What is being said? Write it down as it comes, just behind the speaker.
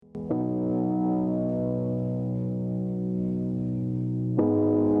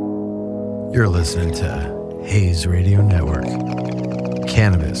You're listening to Hayes Radio Network,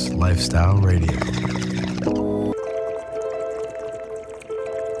 Cannabis Lifestyle Radio.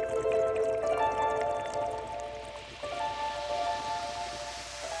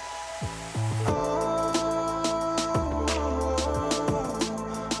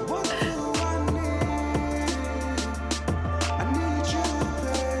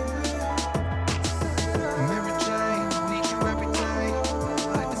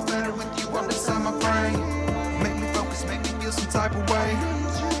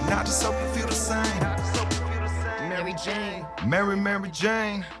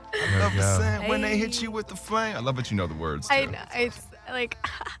 With the flame. I love that you know the words. Too. I know. It's like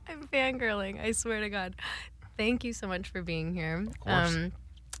I'm fangirling. I swear to God. Thank you so much for being here. Of course.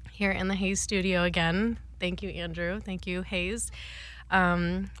 Here in the Hayes studio again. Thank you, Andrew. Thank you, Hayes.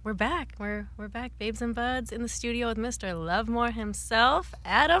 We're back. We're back, babes and buds, in the studio with Mr. Lovemore himself,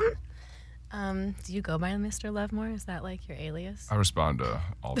 Adam. Do you go by Mr. Lovemore? Is that like your alias? I respond to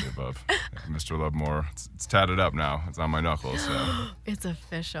all the above. Mr. Lovemore. It's tatted up now. It's on my knuckles. So. It's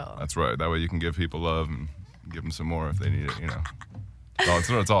official. That's right. That way you can give people love and give them some more if they need it, you know. That's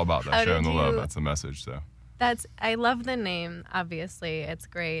what it's all about, that sharing the love. That's the message. So. I love the name, obviously. It's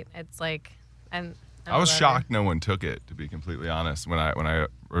great. It's like, I was shocked no one took it, to be completely honest. When I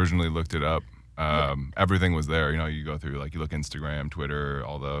originally looked it up, everything was there. You know, you go through, like, you look Instagram, Twitter,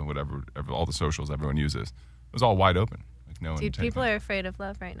 all the socials everyone uses. It was all wide open. Like, no one. Dude, people are afraid of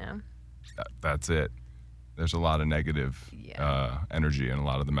love right now. That's it. There's a lot of negative energy and a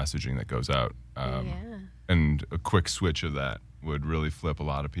lot of the messaging that goes out. And a quick switch of that would really flip a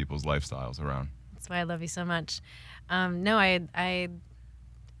lot of people's lifestyles around. That's why I love you so much. No, I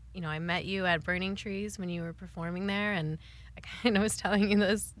met you at Burning Trees when you were performing there, and I kind of was telling you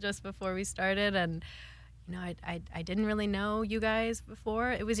this just before we started, and you know, I didn't really know you guys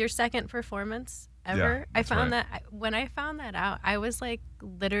before. It was your second performance ever. Yeah, I found that when I found that out, I was like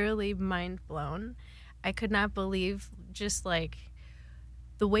literally mind blown. I could not believe just like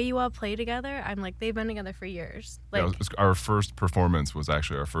the way you all play together. I'm like, they've been together for years. Like, our first performance was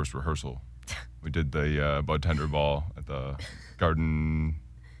actually our first rehearsal. We did the Bud Tender Ball at the Garden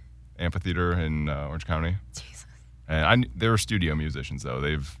Amphitheater in Orange County. Jesus. And they were studio musicians, though.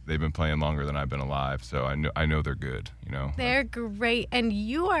 They've been playing longer than I've been alive, so I know they're good. You know, they're great, and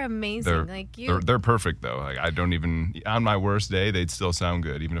you are amazing. They're perfect, though. Like, I don't even on my worst day, they'd still sound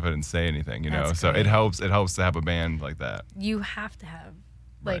good, even if I didn't say anything. You know, That's so great. it helps to have a band like that. You have to have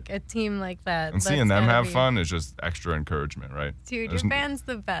a team like that. And seeing them have fun is just extra encouragement, right? Dude, your band's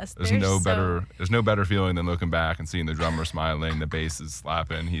the best. There's no better feeling than looking back and seeing the drummer smiling, the bass is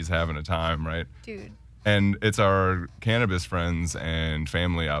slapping, he's having a time, right? Dude. And it's our cannabis friends and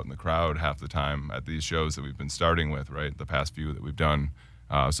family out in the crowd half the time at these shows that we've been starting with, right? The past few that we've done.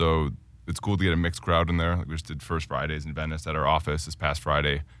 So it's cool to get a mixed crowd in there. Like, we just did First Fridays in Venice at our office this past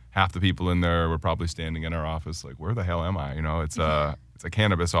Friday. Half the people in there were probably standing in our office like, where the hell am I? You know, it's a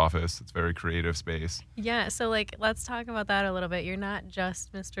cannabis office. It's a very creative space. So like, let's talk about that a little bit. You're not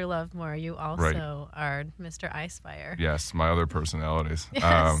just Mr. Lovemore. You also are Mr. Icefire. Yes, my other personalities.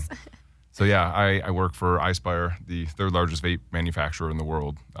 Yes. So yeah, I work for Icefire, the third largest vape manufacturer in the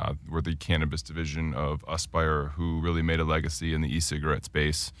world. We're the cannabis division of Aspire, who really made a legacy in the e-cigarette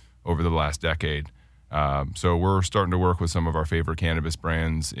space over the last decade. So we're starting to work with some of our favorite cannabis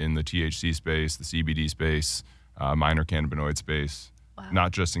brands in the THC space, the CBD space, minor cannabinoid space,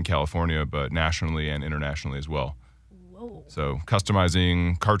 not just in California, but nationally and internationally as well. Whoa. So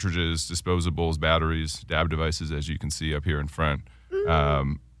customizing cartridges, disposables, batteries, dab devices, as you can see up here in front.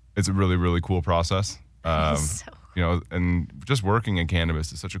 It's a really, really cool process. You know, and just working in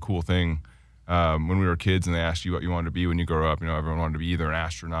cannabis is such a cool thing. When we were kids and they asked you what you wanted to be when you grow up, you know, everyone wanted to be either an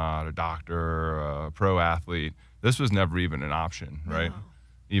astronaut, a doctor, a pro athlete. This was never even an option, right? No.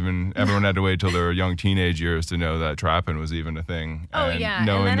 Even everyone had to wait till their young teenage years to know that trapping was even a thing. And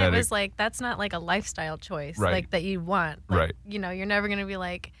then it was like, that's not like a lifestyle choice, like that you want. Like, right. You know, you're never going to be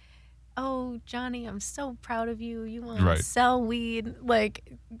like, oh, Johnny, I'm so proud of you. You want to sell weed. Like,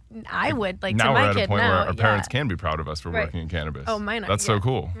 I would. Like, now to my we're at kid a point now, where our parents can be proud of us for working in cannabis. Oh, mine are. That's so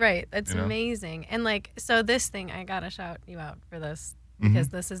cool. Right. That's amazing. And, like, so this thing, I got to shout you out for this because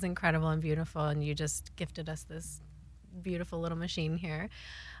this is incredible and beautiful, and you just gifted us this beautiful little machine here.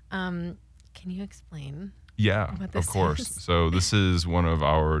 Can you explain? Yeah, what this of course. is? So this is one of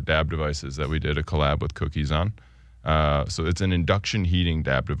our dab devices that we did a collab with Cookies on. So it's an induction heating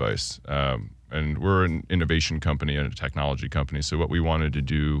dab device. And we're an innovation company and a technology company. So what we wanted to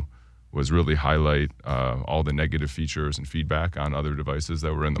do was really highlight all the negative features and feedback on other devices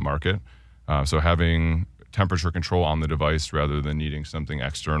that were in the market. So having temperature control on the device rather than needing something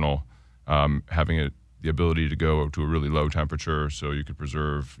external having the ability to go to a really low temperature so you could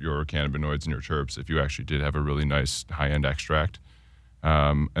preserve your cannabinoids and your terps if you actually did have a really nice high-end extract.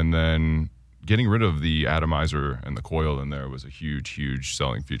 And then getting rid of the atomizer and the coil in there was a huge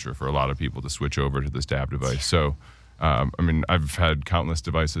selling feature for a lot of people to switch over to this dab device. So, I've had countless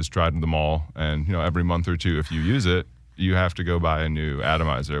devices, tried them all, and every month or two, if you use it, you have to go buy a new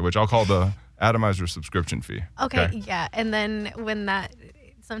atomizer, which I'll call the atomizer subscription fee. Okay, yeah. And then when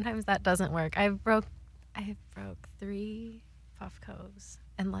sometimes that doesn't work. I broke 3 Puffcos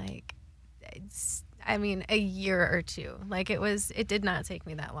in a year or two. It did not take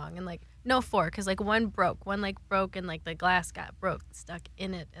me that long. And 4, because one broke, and the glass got stuck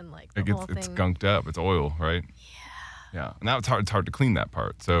in it, and the whole thing. It's gunked up. It's oil, right? Yeah. And now it's hard to clean that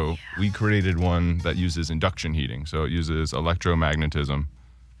part. So we created one that uses induction heating. So it uses electromagnetism,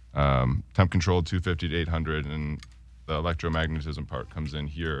 temp controlled 250 to 800, and the electromagnetism part comes in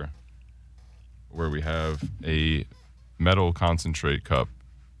here, where we have a metal concentrate cup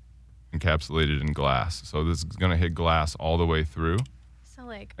encapsulated in glass. So this is going to hit glass all the way through.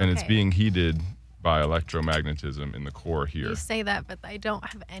 So and it's being heated by electromagnetism in the core here. You say that, but I don't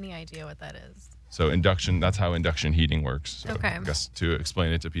have any idea what that is. So that's how induction heating works. So I guess to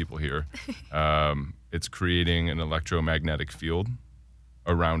explain it to people here, it's creating an electromagnetic field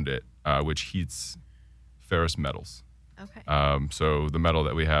around it, which heats ferrous metals. Okay. So the metal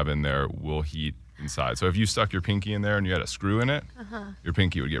that we have in there will heat inside. So if you stuck your pinky in there and you had a screw in it, your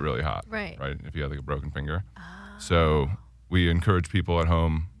pinky would get really hot. Right. If you had a broken finger. So we encourage people at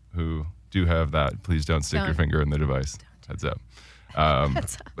home who do have that, please don't stick your finger in the device. Heads up.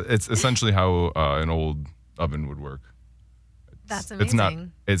 But it's essentially how an old oven would work. That's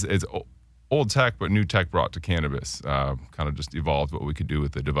amazing. It's old tech, but new tech brought to cannabis. Kind of just evolved what we could do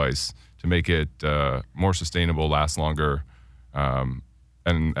with the device to make it more sustainable, last longer,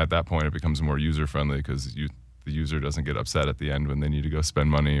 and at that point it becomes more user friendly because the user doesn't get upset at the end when they need to go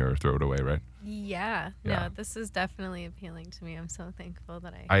spend money or throw it away, right? Yeah. No, this is definitely appealing to me. I'm so thankful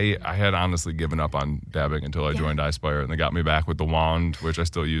that I had honestly given up on dabbing until I joined iSpire, and they got me back with the wand, which I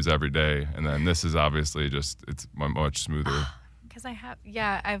still use every day. And then this is obviously it's much smoother. Because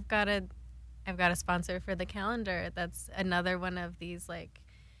I've got a sponsor for the calendar. That's another one of these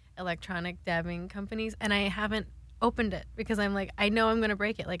electronic dabbing companies, and I haven't opened it because I'm I know I'm gonna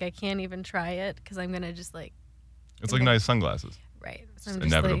break it. I can't even try it because I'm gonna just it's like nice sunglasses. Right. So it's I'm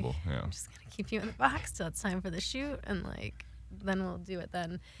inevitable. I'm just gonna keep you in the box till it's time for the shoot, and then we'll do it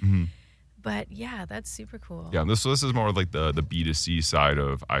then. Mm-hmm. But yeah, that's super cool. Yeah, this is more like the B2C side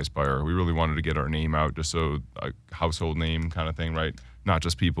of iSpire. We really wanted to get our name out, just so a household name kind of thing, right? Not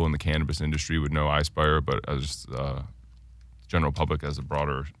just people in the cannabis industry would know iSpire, but as general public as a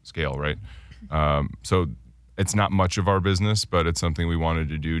broader scale, right? So it's not much of our business, but it's something we wanted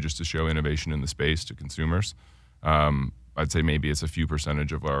to do just to show innovation in the space to consumers. I'd say maybe it's a few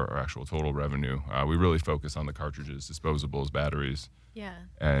percentage of our actual total revenue. We really focus on the cartridges, disposables, batteries. Yeah.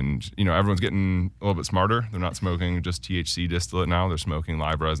 And, everyone's getting a little bit smarter. They're not smoking just THC distillate now. They're smoking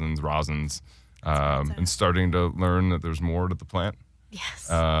live resins, rosins, and starting to learn that there's more to the plant. Yes.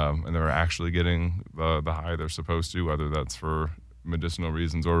 And they're actually getting the high they're supposed to, whether that's for medicinal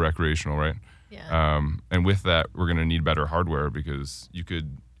reasons or recreational, right? Yeah. And with that, we're going to need better hardware because you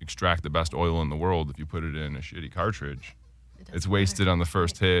could extract the best oil in the world if you put it in a shitty cartridge. It's wasted on the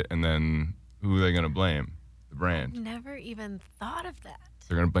first hit, and then who are they going to blame? The brand. Never even thought of that.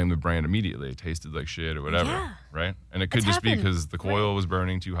 They're going to blame the brand immediately. It tasted like shit or whatever, right? And it could It's be happened. because the coil was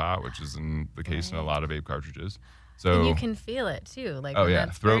burning too hot, which is in the case in a lot of vape cartridges. So and you can feel it too, when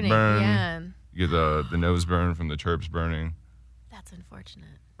that's throat burning. burn. Yeah. You get the nose burn from the terps burning. That's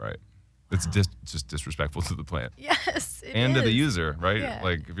unfortunate. Right. It's just disrespectful to the plant. Yes, it and is. to the user, right? Yeah.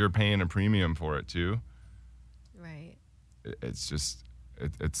 If you're paying a premium for it too, right? It's just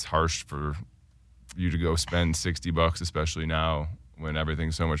it's harsh for you to go spend $60, especially now when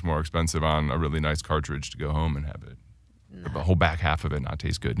everything's so much more expensive, on a really nice cartridge to go home and have it. The whole back half of it not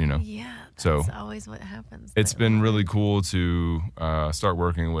taste good, Yeah, that's so always what happens. It's been really cool to start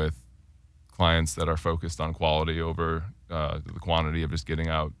working with clients that are focused on quality over the quantity of just getting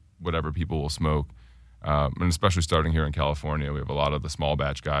out whatever people will smoke. And especially starting here in California, we have a lot of the small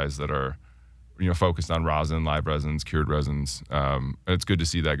batch guys that are focused on rosin, live resins, cured resins. And it's good to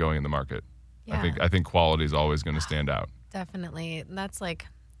see that going in the market. Yeah. I think quality is always going to stand out. Definitely. And that's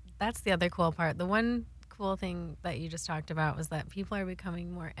the other cool part. The one cool thing that you just talked about was that people are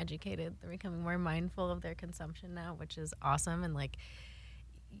becoming more educated. They're becoming more mindful of their consumption now, which is awesome. And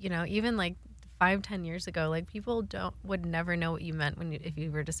even 5-10 years ago, like people would never know what you meant if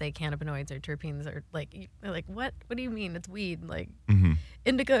you were to say cannabinoids or terpenes or they're like what do you mean it's weed, like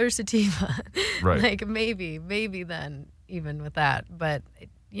indica or sativa. Right. Like maybe then even with that, but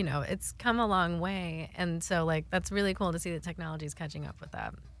it's come a long way, and so like that's really cool to see that technology is catching up with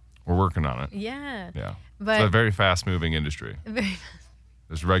that. We're working on it. Yeah, But it's a very fast moving industry. Very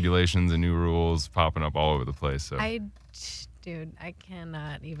There's regulations and new rules popping up all over the place. So Dude, I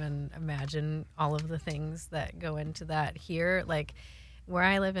cannot even imagine all of the things that go into that here. Like where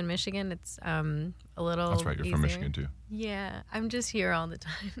I live in Michigan, it's a little That's right, you're easier. from Michigan too. Yeah, I'm just here all the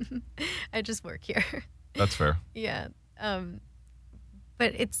time. I just work here. That's fair. Yeah.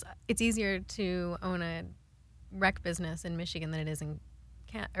 But it's easier to own a rec business in Michigan than it is in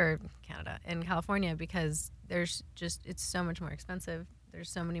Canada and California, because it's so much more expensive. There's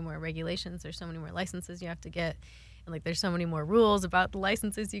so many more regulations. There's so many more licenses you have to get. And like, there's so many more rules about the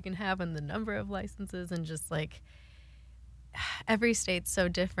licenses you can have and the number of licenses, and just like every state's so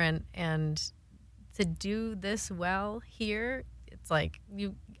different. And to do this well here, it's like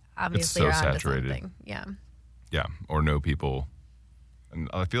you obviously it's so are onto saturated. something. Yeah. Yeah, or know people. And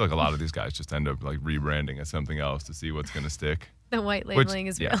I feel like a lot of these guys just end up like rebranding as something else to see what's going to stick. The white labeling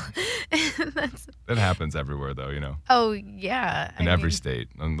is real. That happens everywhere, though, Oh, yeah. In every state.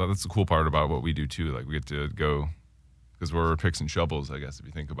 And that's the cool part about what we do, too. Like, we get to go, because we're picks and shovels, I guess, if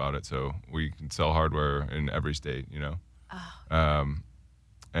you think about it. So we can sell hardware in every state, Oh.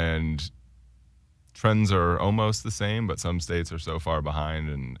 And trends are almost the same, but some states are so far behind.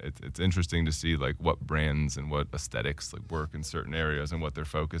 And it's interesting to see, like, what brands and what aesthetics like work in certain areas and what they're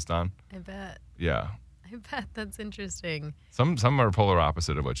focused on. I bet. Yeah. I bet. That's interesting. Some are polar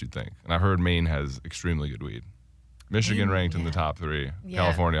opposite of what you'd think. And I've heard Maine has extremely good weed. Michigan Maine, ranked in the top 3. Yeah.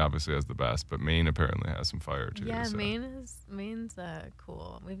 California obviously has the best, but Maine apparently has some fire too. Yeah, so. Maine's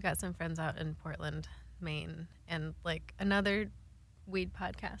cool. We've got some friends out in Portland, Maine, and like another weed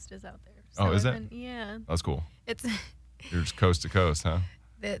podcast is out there. So Is it? Yeah. That's cool. It's You're just coast to coast, huh?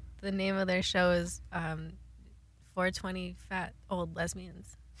 the name of their show is 420 Fat Old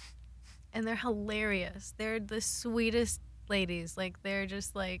Lesbians. And they're hilarious. They're the sweetest ladies. Like, they're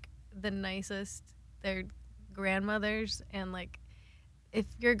just like the nicest. They're grandmothers, and like if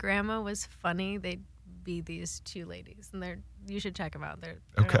your grandma was funny, they'd be these two ladies, and you should check them out. They're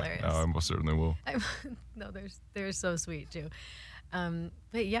Okay. hilarious. I most certainly will. No, they're so sweet too.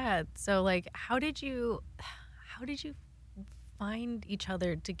 But yeah, so like how did you find each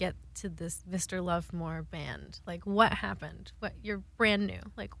other to get to this Mr. Lovemore band? Like, what happened? You're brand new.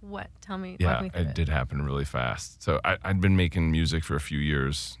 Like, what? Tell me. Yeah, walk me through it did happen really fast. So I'd been making music for a few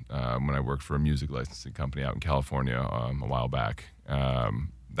years when I worked for a music licensing company out in California a while back.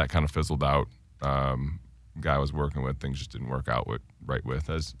 That kind of fizzled out. Guy I was working with, things just didn't work out right with,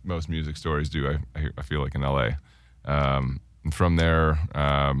 as most music stories do, I feel like, in LA. And from there,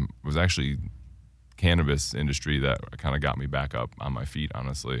 was actually cannabis industry that kind of got me back up on my feet,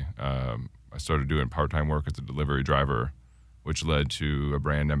 honestly. I started doing part-time work as a delivery driver, which led to a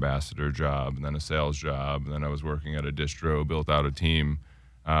brand ambassador job, and then a sales job, and then I was working at a distro, built out a team,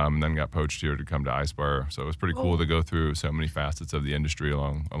 and then got poached here to come to iSpire. So it was pretty cool to go through so many facets of the industry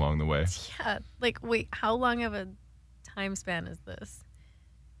along the way. Yeah, like, wait, how long of a time span is this?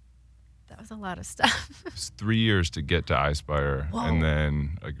 That was a lot of stuff. It's 3 years to get to iSpire, and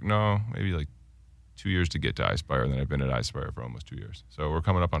then maybe like 2 years to get to iSpire, and then I've been at iSpire for almost 2 years. So we're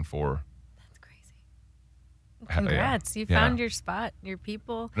coming up on 4. That's crazy. Congrats. You found your spot, your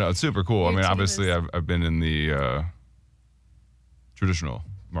people. No, it's super cool. I mean, obviously, I've been in the traditional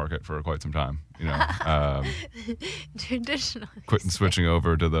market for quite some time, Traditional. Quitting switching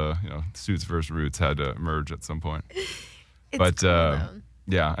over to the, suits versus roots had to merge at some point. It's cool,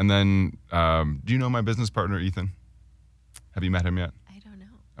 yeah. And then, do you know my business partner, Ethan? Have you met him yet? I don't know.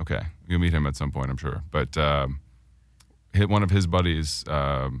 Okay. You'll meet him at some point, I'm sure. But one of his buddies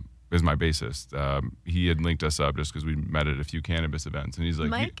is my bassist. He had linked us up just because we met at a few cannabis events. And he's like,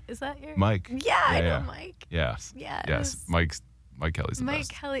 Mike? Is that your? Mike. Yeah, I know Mike. Yes. Yes. Yes. Mike Kelly's the best. Mike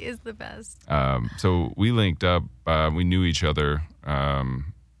Kelly is the best. So we linked up. We knew each other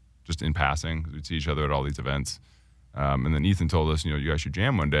just in passing. We'd see each other at all these events. And then Ethan told us, you guys should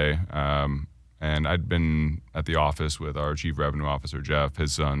jam one day. And I'd been at the office with our chief revenue officer, Jeff,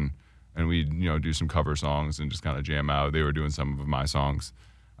 his son, and we'd, do some cover songs and just kind of jam out. They were doing some of my songs.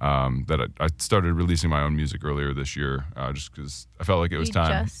 That I started releasing my own music earlier this year, just because I felt like it was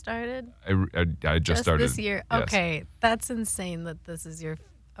time. You just started? I just started. This year? Yes. Okay. That's insane that this is your...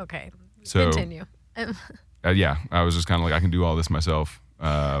 Okay. So, continue. Yeah, I was just kind of like, I can do all this myself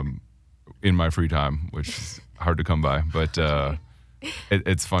in my free time, which is hard to come by. But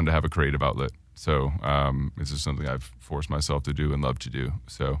it's fun to have a creative outlet. So it's just something I've forced myself to do and love to do.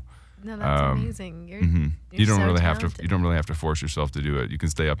 So No, that's amazing. You're you don't so really talented. you don't really have to force yourself to do it. You can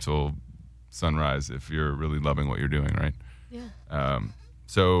stay up till sunrise if you're really loving what you're doing, right? Yeah.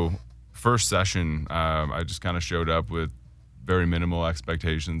 So first session, I just kind of showed up with very minimal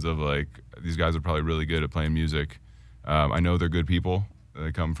expectations of like, these guys are probably really good at playing music. I know they're good people.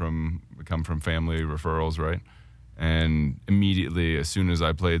 They come from family referrals, right? And immediately, as soon as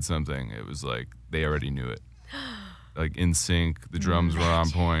I played something, it was like they already knew it. Like in sync, the drums were on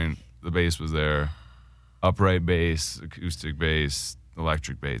point, the bass was there, upright bass, acoustic bass,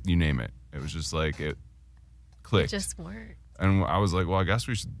 electric bass, you name it. It was just like it clicked. It just worked. And I was like, well, I guess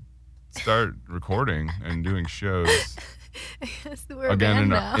we should start recording and doing shows I guess we're a again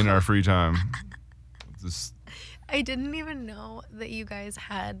band in now. our free time. Just I didn't even know that you guys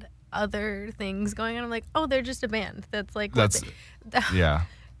had other things going on. I'm like, oh, they're just a band. That's like yeah.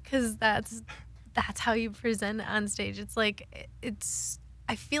 because that's how you present it on stage. It's like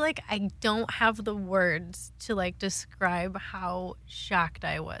I feel like I don't have the words to like describe how shocked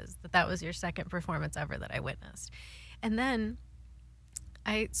I was that was your second performance ever that I witnessed. And then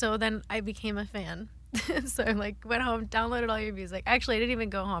I became a fan. So I like went home, downloaded all your music. Actually, I didn't even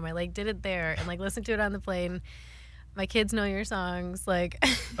go home. I like did it there and like listened to it on the plane. My kids know your songs, like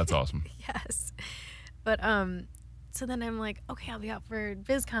That's awesome. yes. But so then I'm like, okay, I'll be out for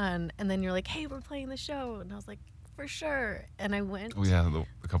BizCon, and then you're like, hey, we're playing the show, and I was like, for sure. And I went. Oh yeah,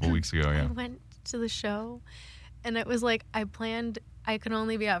 a couple weeks ago, yeah. I went to the show, and it was like I planned. I could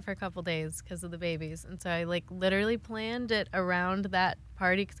only be out for a couple days because of the babies, and so I like literally planned it around that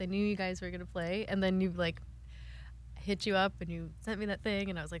party because I knew you guys were gonna play, and then you like hit you up and you sent me that thing,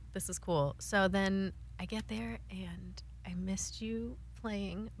 and I was like, this is cool. So then I get there and I missed you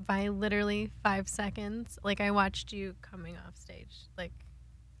playing by literally 5 seconds. Like I watched you coming off stage. Like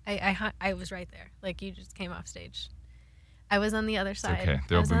I was right there. Like you just came off stage. I was on the other side. okay. I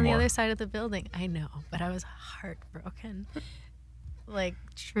There'll was be on the more. other side of the building. I know, but I was heartbroken. Like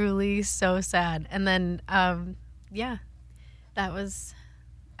truly so sad. And then yeah, that was.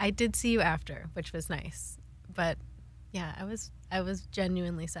 I did see you after, which was nice. But yeah, I was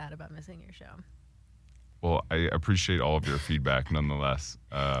genuinely sad about missing your show. Well, I appreciate all of your feedback nonetheless.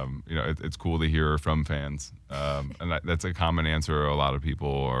 You know, it's cool to hear from fans. And that's a common answer. A lot of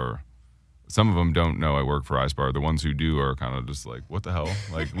people are, some of them don't know I work for iSpire. The ones who do are kind of just like, what the hell?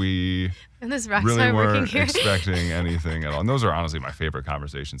 Like we And this rock really star working weren't here. expecting anything at all. And those are honestly my favorite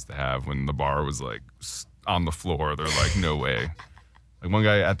conversations to have when the bar was like on the floor. They're like, no way. Like one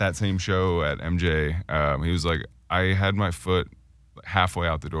guy at that same show at MJ, he was like, I had my foot halfway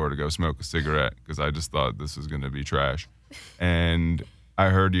out the door to go smoke a cigarette because I just thought this was going to be trash. And I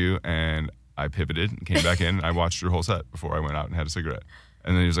heard you and I pivoted and came back in. And I watched your whole set before I went out and had a cigarette.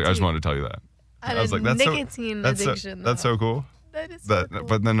 And then he was like, I just wanted to tell you that. On I was a like, nicotine addiction. that's so cool. That is so cool.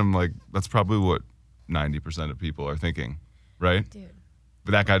 But then I'm like, that's probably what 90% of people are thinking, right? Dude.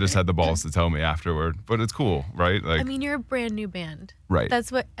 But that guy just had the balls to tell me afterward. But it's cool, right? Like, I mean, you're a brand new band. right.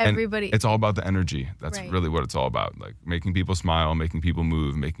 That's what And everybody. it's all about the energy. That's Right. really what it's all about. Like making people smile, making people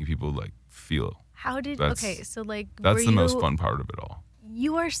move, making people like feel. How did that's- okay? So like, That's were the most you- fun part of it all.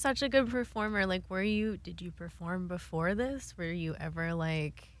 You are such a good performer. Like, did you perform before this? Were you ever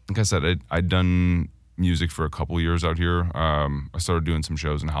like? Like I said, I'd done music for a couple years out here. I started doing some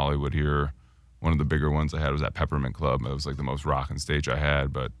shows in Hollywood here. One of the bigger ones I had was at Peppermint Club. It was like the most rocking stage I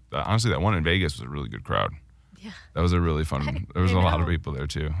had. But honestly, that one in Vegas was a really good crowd. Yeah. That was a really fun. There was I a lot of know. people there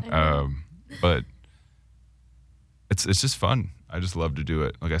too. I know. But it's just fun. I just love to do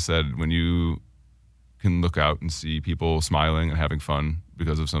it. Like I said, when you can look out and see people smiling and having fun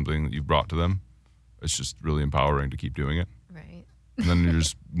because of something that you've brought to them, it's just really empowering to keep doing it. Right. And then you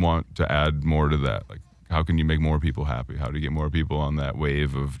just want to add more to that. Like, how can you make more people happy? How do you get more people on that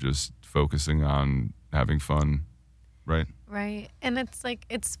wave of just focusing on having fun, right? Right. And it's like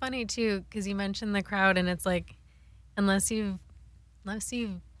it's funny too because you mentioned the crowd, and it's like unless you've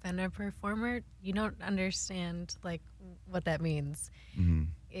been a performer, you don't understand like what that means. Mm-hmm.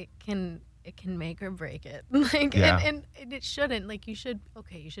 It can make or break it. Like Yeah. and it shouldn't. Like you should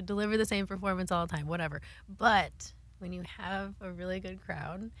deliver the same performance all the time, whatever. But when you have a really good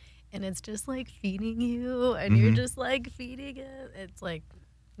crowd and it's just like feeding you and you're Mhm. just like feeding it, it's like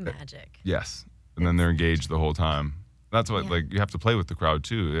magic. Yes. And then they're engaged the whole time. That's what, Yeah. like, you have to play with the crowd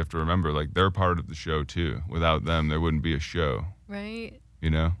too. You have to remember, like, they're part of the show too. Without them, there wouldn't be a show, Right? you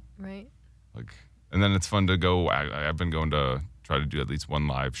know? Right. Like, and then it's fun to go. I've been going to try to do at least one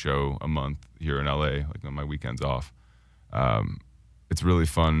live show a month here in LA, like on my weekends off. It's really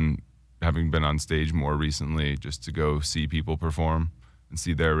fun having been on stage more recently just to go see people perform. and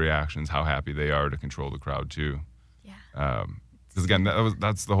see their reactions, how happy they are to control the crowd too. Yeah. Because again,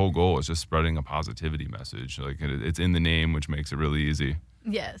 that's the whole goal, is just spreading a positivity message. Like it's in the name, which makes it really easy.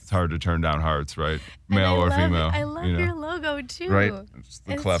 Yes. It's hard to turn down hearts, right? Male or female. I love your logo too. Right? Just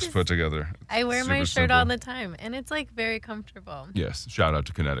the It's clefts just- put together. I wear my Super shirt simple. all the time, and it's like very comfortable. Yes. Shout out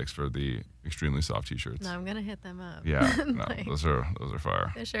to Kinetics for the extremely soft t-shirts. No, I'm gonna hit them up. Yeah. No, Like, those are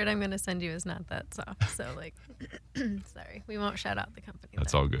fire. the shirt I'm gonna send you is not that soft. So like, sorry, we won't shout out the company.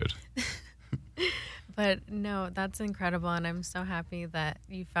 That's then. all good. But no, that's incredible, and I'm so happy that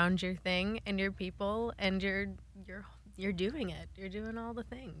you found your thing and your people, and you're doing it. You're doing all the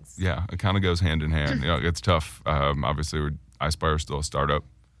things. Yeah, it kind of goes hand in hand. It's tough. Obviously, iSpire is still a startup.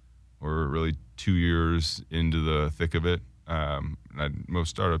 We're really 2 years into the thick of it. Most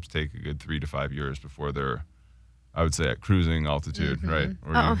startups take a good 3 to 5 years before they're, I would say, at cruising altitude, right?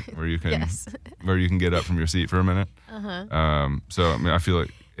 Where you can Yes. where you can get up from your seat for a minute. So I mean, I feel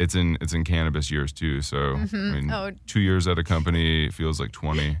like it's in cannabis years too. So I mean, 2 years at a company feels like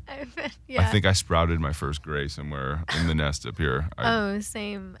 20. Yeah. I think I sprouted my first gray somewhere in the nest up here.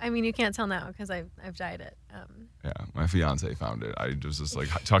 Same. I mean, you can't tell now because I've dyed it. Yeah, my fiance found it. I just like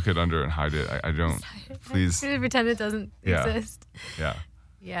tuck it under and hide it. I don't. Please. Pretend it doesn't Yeah. exist. Yeah.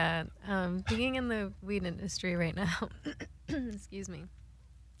 Yeah. Being in the weed industry right now, excuse me,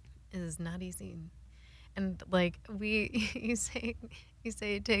 is not easy. And like you say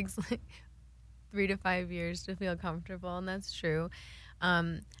it takes like 3 to 5 years to feel comfortable, and that's true.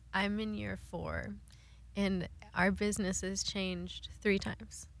 I'm in year 4, and our business has changed 3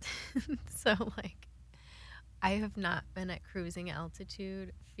 times. So like, I have not been at cruising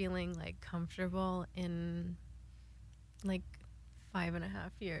altitude feeling like comfortable in like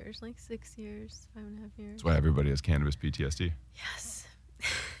 5.5 years, like 6 years, 5.5 years. That's why everybody has cannabis PTSD. Yes,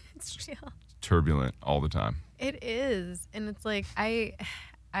 it's real. Turbulent all the time. It is, and it's like I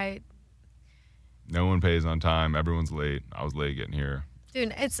No one pays on time. Everyone's late. I was late getting here.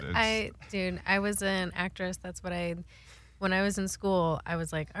 Dude, I was an actress. That's what when I was in school, I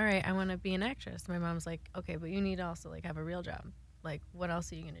was like, all right, I want to be an actress. My mom's like, okay, but you need to also like have a real job. Like, what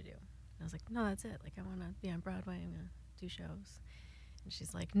else are you going to do? And I was like, no, that's it. Like, I want to be on Broadway. I'm going to do shows. And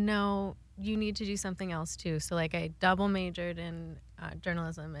she's like, no, you need to do something else too. So like, I double majored in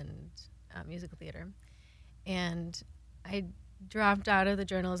journalism and musical theater. And I dropped out of the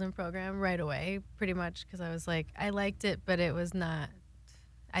journalism program right away, pretty much because I was like, I liked it, but it was not,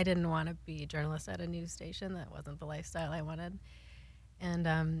 I didn't want to be a journalist at a news station. That wasn't the lifestyle I wanted.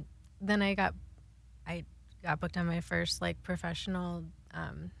 And then I got booked on my first like professional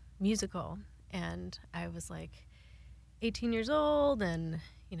musical, and I was like 18 years old, and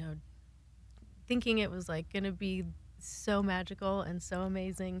thinking it was like gonna be so magical and so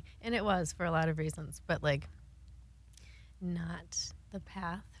amazing, and it was for a lot of reasons, but like not the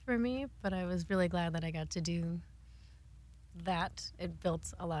path for me. But I was really glad that I got to do that. It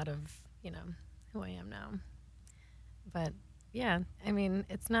built a lot of who I am now. But yeah, I mean,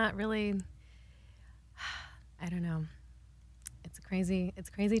 it's not really, I don't know, it's a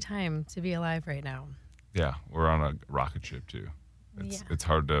crazy time to be alive right now. Yeah, we're on a rocket ship too. It's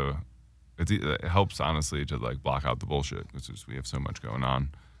hard to. It helps honestly to like block out the bullshit, because we have so much going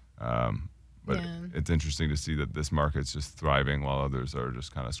on. But it's interesting to see that this market's just thriving while others are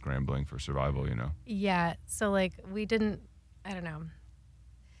just kind of scrambling for survival. Yeah. So like I don't know.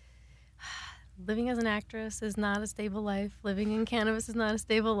 Living as an actress is not a stable life. Living in cannabis is not a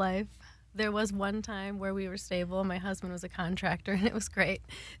stable life. There was one time where we were stable. My husband was a contractor, and it was great.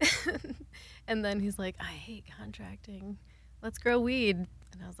 And then he's like, I hate contracting. Let's grow weed.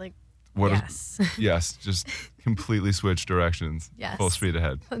 And I was like, yes. Yes, just completely switch directions. Yes. Full speed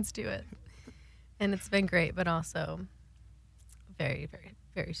ahead. Let's do it. And it's been great, but also very, very,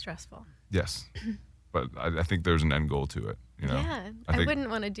 very stressful. Yes. But I think there's an end goal to it. Yeah. I think,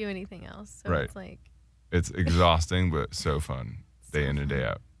 wouldn't want to do anything else. So right. It's like, it's exhausting, but so fun, day in and day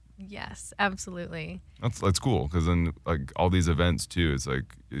out. yes, absolutely. That's cool, because then like all these events too, it's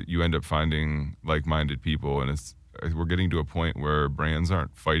like you end up finding like-minded people, and we're getting to a point where brands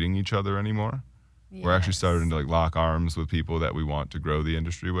aren't fighting each other anymore. Yes. We're actually starting to like lock arms with people that we want to grow the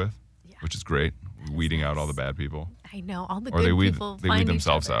industry with, which is great. Weeding out all the bad people. I know, all the or good people. They weed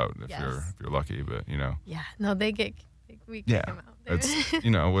themselves each other. out if you're lucky, but Yeah, no, we kick them out. It's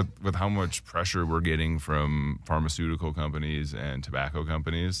with how much pressure we're getting from pharmaceutical companies and tobacco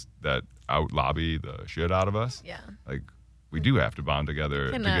companies that out lobby the shit out of us. Yeah. Like we do have to bond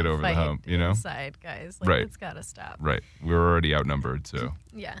together to get over the hump, Inside, guys. Like, right. It's got to stop. Right. We're already outnumbered, so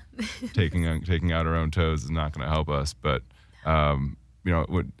yeah. taking out our own toes is not going to help us. But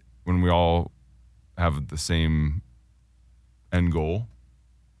when we all have the same end goal,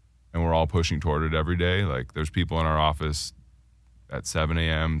 and we're all pushing toward it every day. Like there's people in our office at 7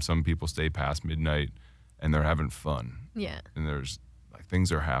 a.m. Some people stay past midnight, and they're having fun. Yeah. And there's like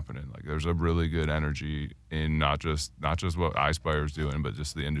things are happening. Like there's a really good energy in not just what iSpire's doing, but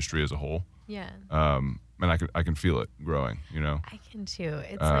just the industry as a whole. Yeah. And I can feel it growing. I can too.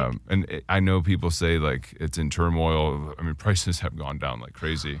 It's I know people say like it's in turmoil. I mean, prices have gone down like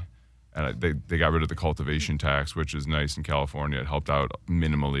crazy, and they got rid of the cultivation tax, which is nice in California. It helped out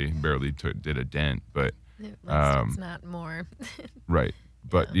minimally, barely did a dent, but it's not more. Right.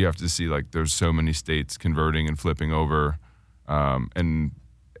 But you have to see like there's so many states converting and flipping over, and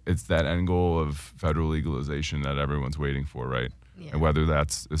it's that end goal of federal legalization that everyone's waiting for, right? Yeah. And whether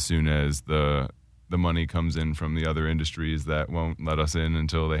that's as soon as the money comes in from the other industries that won't let us in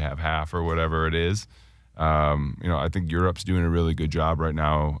until they have half or whatever it is. I think Europe's doing a really good job right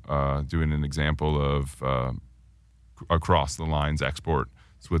now, doing an example of across the lines export.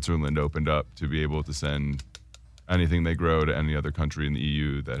 Switzerland opened up to be able to send anything they grow to any other country in the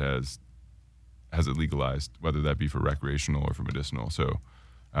EU that has it legalized, whether that be for recreational or for medicinal. So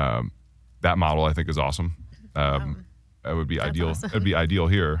that model I think is awesome. It would be ideal. Awesome. It'd be ideal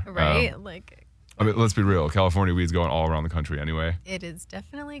here, right? I mean, let's be real. California weed's going all around the country anyway. It is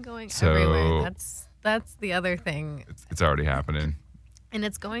definitely going So- everywhere. That's the other thing. It's already happening. And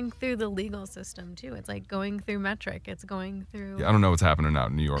it's going through the legal system too. It's like going through Metric. It's going through. Yeah, I don't know what's happening out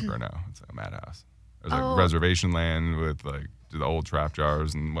in New York right now. It's a madhouse. There's like reservation land with like the old trap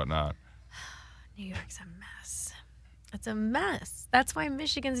jars and whatnot. New York's a mess. It's a mess. That's why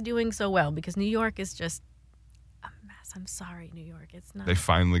Michigan's doing so well, because New York is just a mess. I'm sorry, New York. It's not. They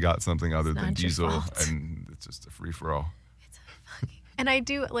finally got something other It's than not your diesel, fault. and it's just a free for all. It's a fucking. And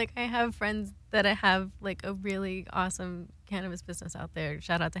I have friends that have like a really awesome cannabis business out there.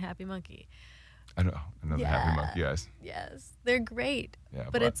 Shout out to Happy Monkey. I know another happy Yeah. monkey guys. Yes, they're great. Yeah,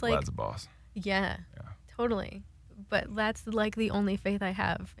 But it's like- Vlad's a boss. Yeah, Yeah. totally. But that's like the only faith I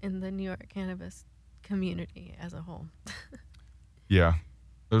have in the New York cannabis community as a whole. Yeah,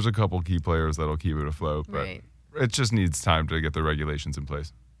 there's a couple key players that'll keep it afloat, but Right. it just needs time to get the regulations in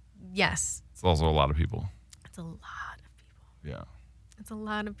place. Yes, It's also a lot of people. it's a lot of people. Yeah. It's a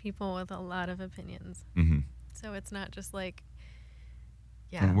lot of people with a lot of opinions. Mm-hmm. So it's not just like,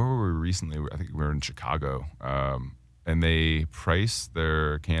 yeah. And where were we recently? I think we were in Chicago, and they price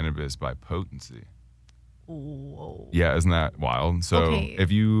their cannabis by potency. Whoa. Yeah, isn't that wild? So Okay.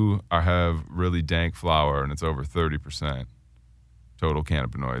 if you have really dank flower and it's over 30% total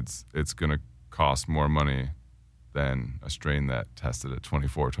cannabinoids, it's going to cost more money than a strain that tested at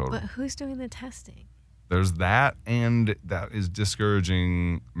 24 total. But who's doing the testing? There's that, and that is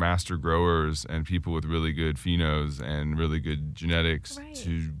discouraging master growers and people with really good phenos and really good genetics Right.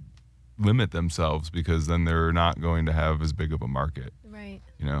 to limit themselves, because then they're not going to have as big of a market, Right.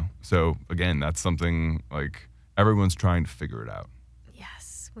 So again, that's something like everyone's trying to figure it out.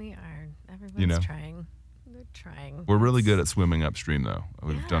 Yes, we are. Everyone's know. trying. They're trying. We're really good at swimming upstream, though.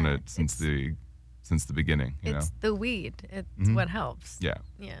 We've done Yeah, it since it's- the beginning. It's the weed. It's Mhm. what helps. Yeah,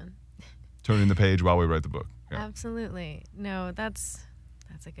 Yeah. turning the page while we write the book. Yeah. Absolutely. No, that's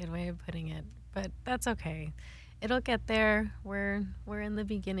a good way of putting it. But that's okay. It'll get there. We're in the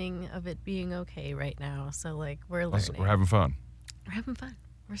beginning of it being okay right now. So like we're learning. Also, we're having fun. We're having fun.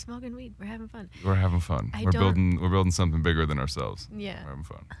 We're smoking weed. We're having fun. We're having fun. I We're don't- building something bigger than ourselves. Yeah. We're having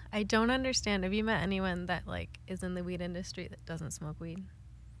fun. I don't understand. Have you met anyone that like is in the weed industry that doesn't smoke weed?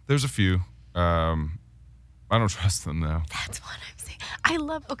 There's a few. I don't trust them though. That's what I'm saying. I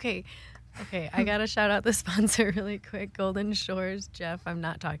love. Okay, I gotta shout out the sponsor really quick, Golden Shores. Jeff, I'm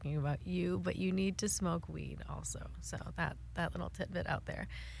not talking about you, but you need to smoke weed also. So that little tidbit out there.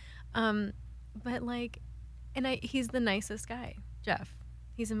 But like, and he's the nicest guy, Jeff.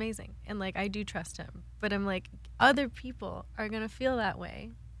 He's amazing, and like I do trust him. But I'm like, other people are gonna feel that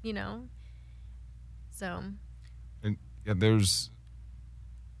way, So And yeah, there's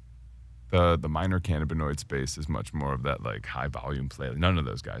the minor cannabinoid space is much more of that like high volume play. None of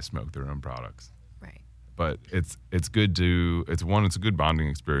those guys smoke their own products. right. But it's good to it's a good bonding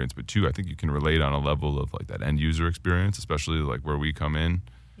experience, but two, I think you can relate on a level of like that end user experience, especially like where we come in.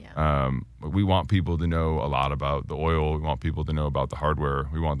 Yeah. We want people to know a lot about the oil. We want people to know about the hardware.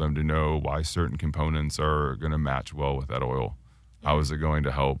 We want them to know why certain components are going to match well with that oil. How is it going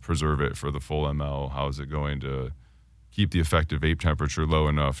to help preserve it for the full ml? How is it going to keep the effective vape temperature low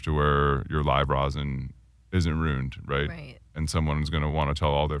enough to where your live rosin isn't ruined, right? Right. And someone's going to want to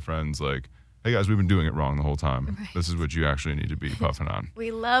tell all their friends like, hey guys, we've been doing it wrong the whole time. Right. This is what you actually need to be puffing on.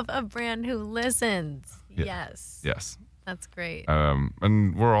 We love a brand who listens. Yeah. Yes. Yes. That's great.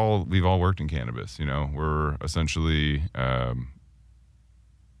 And we've all worked in cannabis, We're essentially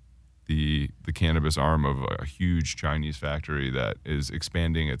the cannabis arm of a huge Chinese factory that is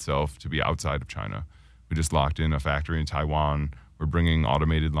expanding itself to be outside of China. We just locked in a factory in Taiwan. We're bringing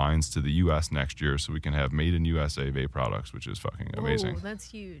automated lines to the U.S. next year so we can have made in USA vape products, which is fucking amazing. Whoa, that's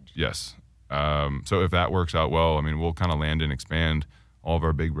huge. Yes. So if that works out well, I mean, we'll kind of land and expand. All of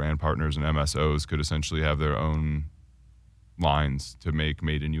our big brand partners and MSOs could essentially have their own lines to make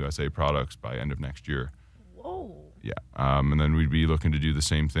made in USA products by end of next year. Whoa. Yeah. And then we'd be looking to do the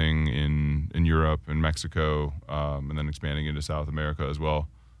same thing in Europe and Mexico, and then expanding into South America as well,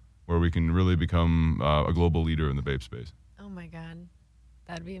 where we can really become a global leader in the vape space. Oh my God.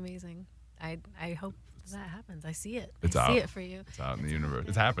 That'd be amazing. I hope that happens. I see it. It's I out. see it for you. It's out in the universe.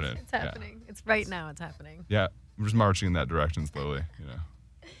 It's happening. It's happening. Yeah. It's right now. It's happening. Yeah. We're just marching in that direction slowly, you know.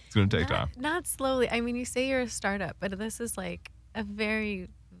 It's going to take time. Not slowly. I mean, you say you're a startup, but this is like a very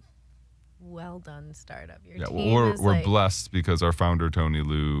well done startup. Your team we're is like, blessed because our founder, Tony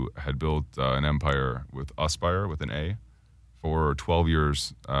Liu, had built an empire with Aspire, with an A, for 12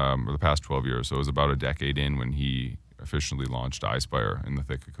 years, or the past 12 years. So it was about a decade in when he officially launched iSpire in the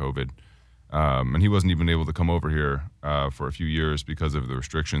thick of COVID. And he wasn't even able to come over here for a few years because of the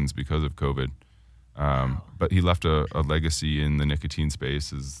restrictions, because of COVID. But he left a legacy in the nicotine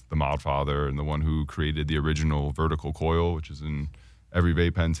space as the mod father and the one who created the original vertical coil, which is in every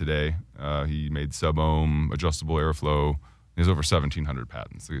vape pen today. He made sub-ohm, adjustable airflow. He has over 1,700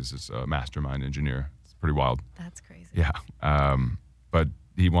 patents. He's just a mastermind engineer. It's pretty wild. That's crazy. Yeah. But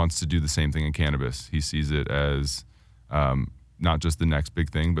he wants to do the same thing in cannabis. He sees it as not just the next big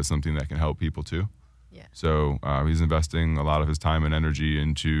thing, but something that can help people too. Yeah. So he's investing a lot of his time and energy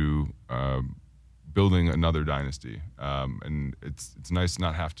into building another dynasty. And it's nice to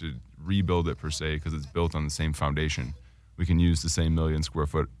not have to rebuild it per se because it's built on the same foundation. We can use the same 1 million square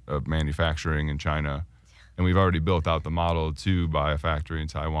foot of manufacturing in China. And we've already built out the model to buy a factory in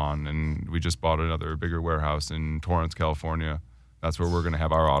Taiwan. And we just bought another bigger warehouse in Torrance, California. That's where we're going to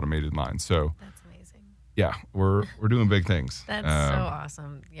have our automated line. So That's amazing. yeah, we're doing big things. That's so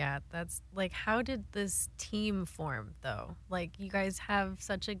awesome. Yeah, that's like, how did this team form though? Like, you guys have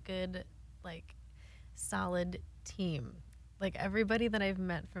such a good, like, solid team. Like, everybody that I've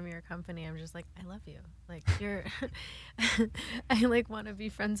met from your company, I'm just like, I love you. Like, you're, I like want to be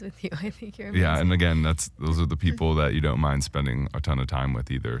friends with you. I think you're amazing. Yeah, and again, those are the people that you don't mind spending a ton of time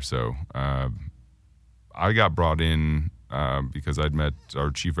with either. So I got brought in because I'd met our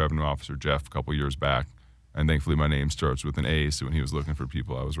chief revenue officer, Jeff, a couple years back. And thankfully, my name starts with an A. So when he was looking for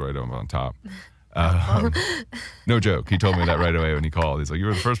people, I was right on top. No joke. He told me that right away when he called. He's like, "You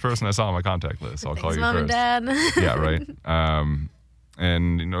were the first person I saw on my contact list. So I'll call you Mom first." and Dad. Yeah, right.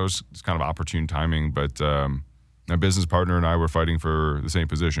 And you know, it's kind of opportune timing. But my business partner and I were fighting for the same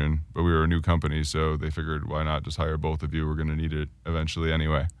position, but we were a new company, so they figured, why not just hire both of you? We're going to need it eventually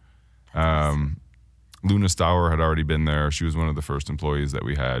anyway. Luna Stour had already been there. She was one of the first employees that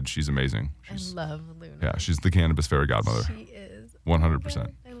we had. She's amazing. I love Luna. Yeah, she's the cannabis fairy godmother. She is.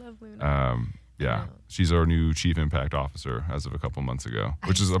 100%. I love Luna. Yeah, she's our new chief impact officer as of a couple months ago,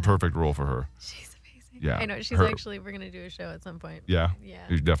 which is a perfect role for her. She's amazing. Yeah, I know. She's actually, we're going to do a show at some point. Yeah, Yeah.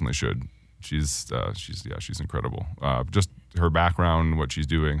 you definitely should. She's incredible. Just her background, what she's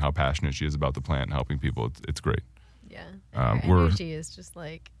doing, how passionate she is about the plant and helping people. It's great. Yeah. We're- Her energy is just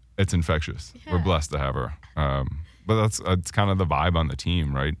like, It's infectious. Yeah. We're blessed to have her. But that's kind of the vibe on the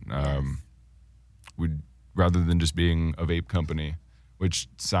team, right? Yes. We rather than just being a vape company, which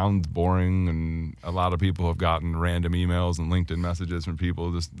sounds boring, and a lot of people have gotten random emails and LinkedIn messages from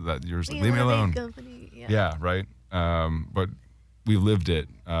people just that you're just like, leave me alone. Company. Yeah. Yeah, right. But we lived it.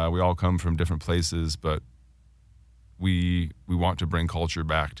 We all come from different places, but we want to bring culture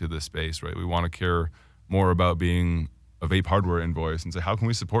back to this space, right? We want to care more about being a vape hardware invoice and say, how can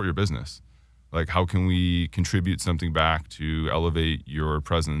we support your business? Like, how can we contribute something back to elevate your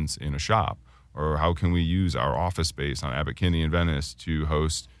presence in a shop? Or how can we use our office space on Abbot Kinney in Venice to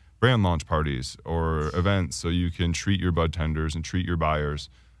host brand launch parties or events so you can treat your bud tenders and treat your buyers,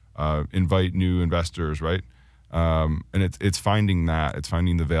 invite new investors, right? And it's finding that. It's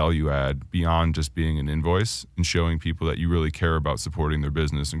finding the value add beyond just being an invoice and showing people that you really care about supporting their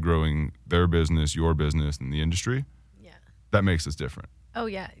business and growing their business, your business, and the industry. Yeah. That makes us different. Oh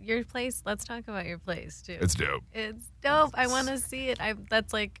yeah, your place. Let's talk about your place too. It's dope. It's dope. I want to see it.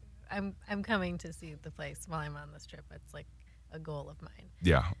 I'm coming to see the place while I'm on this trip. It's like a goal of mine.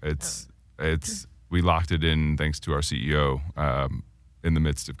 Yeah, it's we locked it in thanks to our CEO in the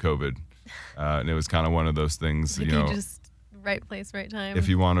midst of COVID, and it was kind of one of those things. Like, you know, just right place, right time. if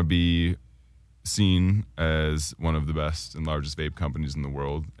you want to be seen as one of the best and largest vape companies in the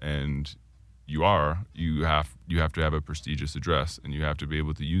world, and you have to have a prestigious address, and you have to be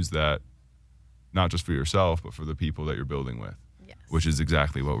able to use that not just for yourself, but for the people that you're building with, Yes. which is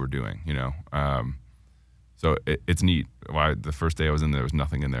exactly what we're doing, you know. So it's neat. The first day I was in there was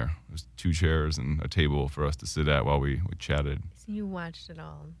nothing in there. There was 2 chairs and a table for us to sit at while we chatted. So you watched it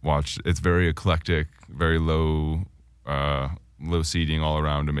all. It's very eclectic, very low seating all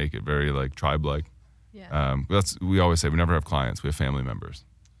around to make it very like tribe-like. Yeah. We always say we never have clients. We have family members.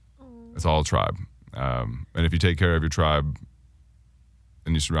 It's all tribe. And if you take care of your tribe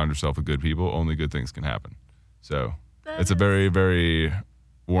and you surround yourself with good people, only good things can happen. So it's a very, very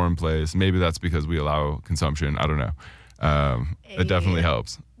warm place. Maybe that's because we allow consumption. I don't know. It definitely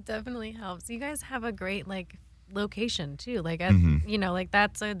helps. Definitely helps. You guys have a great like location too. Like you know, like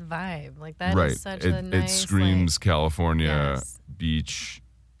that's a vibe. Like that Right. is such a nice. It screams California Yes. beach,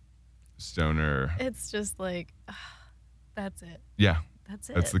 stoner. It's just like that's it. Yeah. That's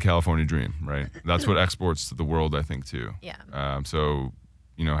it. That's the California dream, right? That's what exports to the world, I think, too. Yeah. So,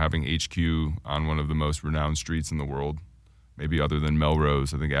 you know, having HQ on one of the most renowned streets in the world, maybe other than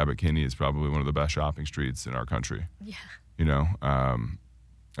Melrose, I think Abbot Kinney is probably one of the best shopping streets in our country. Yeah. You know,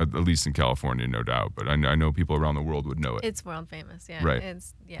 at least in California, no doubt. But I know people around the world would know it. It's world famous. Yeah. Right.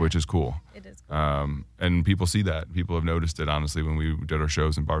 Which is cool. It is cool. And people see that. People have noticed it, honestly, when we did our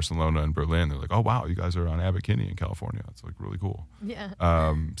shows in Barcelona and Berlin. They're like, oh, wow, you guys are on Abbot Kinney in California. That's like really cool. Yeah.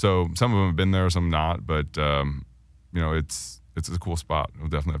 So some of them have been there, some not. But, you know, it's a cool spot. We'll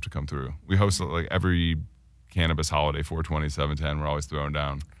definitely have to come through. We host like every cannabis holiday, 420, 710. We're always throwing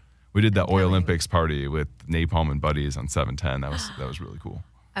down. We did that Oil Olympics party with Napalm and buddies on 710. That was really cool.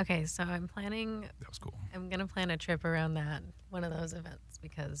 Okay, so I'm planning. That was cool. I'm gonna plan a trip around one of those events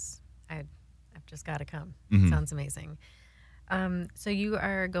because I've just got to come. Mhm. Sounds amazing. So you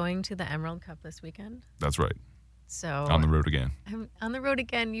are going to the Emerald Cup this weekend. That's right. So On the road again. I'm on the road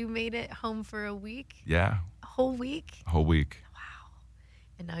again. You made it home for a week, Yeah. a whole week. A whole week. Wow.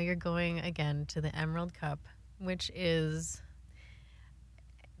 And now you're going again to the Emerald Cup, which is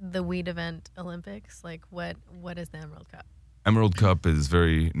the Weed Event Olympics. Like what is the Emerald Cup? Emerald Cup is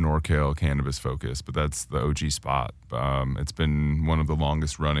very NorCal cannabis focused, but that's the OG spot. It's been one of the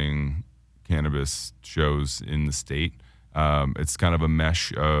longest running cannabis shows in the state. It's kind of a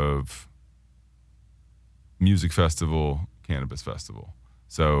mesh of music festival, cannabis festival.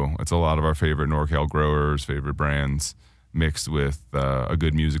 So it's a lot of our favorite NorCal growers, favorite brands, mixed with a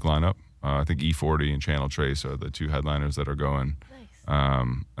good music lineup. I think E40 and Channel Trace are the 2 headliners that are going.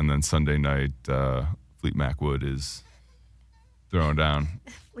 Nice. And then Sunday night, Fleet Macwood is throwing down.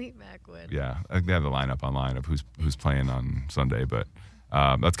 Fleet Macwood. Yeah, I think they have the lineup online of who's playing on Sunday, but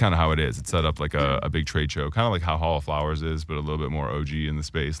that's kind of how it is. It's set up like a big trade show, kind of like how Hall of Flowers is, but a little bit more OG in the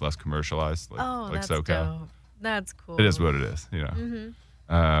space, less commercialized, like that's SoCal. dope. That's cool. It is what it is, you know.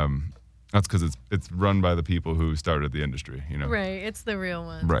 That's because it's run by the people who started the industry, you know. Right, it's the real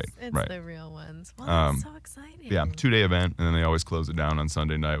ones. Right, It's right. the real ones. Well, that's so exciting. Yeah, 2-day event, and then they always close it down on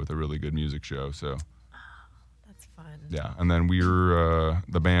Sunday night with a really good music show. So That's fun. yeah, and then we're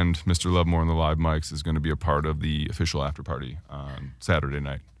the band Mr. Lovemore and the Live Mics is going to be a part of the official after party on Saturday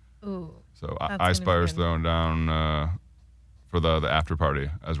night. Ooh. So That's gonna be iSpire's good. throwing down for the after party,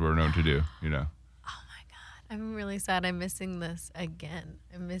 as we're known to do, you know. Oh my God. I'm really sad I'm missing this again.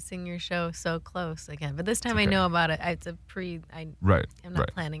 I'm missing your show so close again. But this time I okay. know about it. It's a Right, I'm not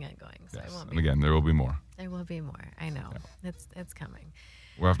right. planning on going, so Yes. I won't And be. again, there will be more. There will be more. I know. It's coming.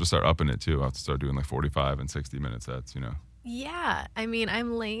 We'll have to start upping it too. We'll have to start doing like 45 and 60-minute sets, you know. Yeah. I mean,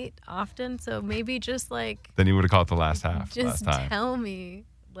 I'm late often, so maybe just like Then you would have caught the last half just last time. tell me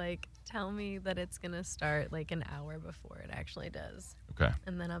that it's gonna start like an hour before it actually does, Okay.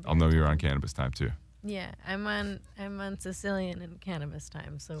 and then I'll know you're on cannabis time too. Yeah, I'm on Sicilian and cannabis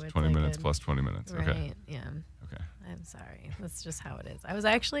time, so it's 20 like minutes a- plus 20 minutes. Right. Okay. Yeah. Okay. I'm sorry. That's just how it is. I was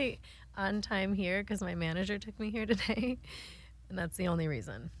actually on time here because my manager took me here today, and that's the only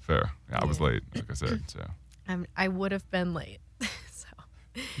reason. Fair. Yeah, I was Yeah. late, like I said. So I would have been late, so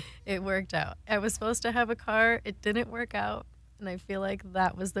it worked out. I was supposed to have a car. It didn't work out, and I feel like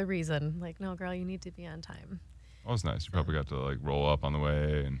that was the reason. Like, no, girl, you need to be on time. that was nice. You probably got to like roll up on the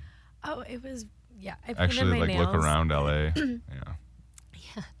way and Oh, it was. Yeah, I painted actually my like nails. look around LA. Yeah.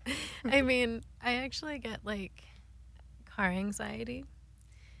 Yeah. I mean, I actually get like car anxiety.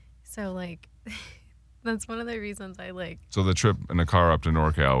 So like that's one of the reasons I like So the trip in a car up to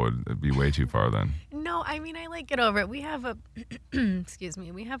NorCal would be way too far then. No, I mean I like get over it. We have a excuse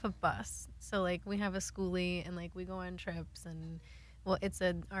me, we have a bus. So like we have a schoolie and like we go on trips and well, it's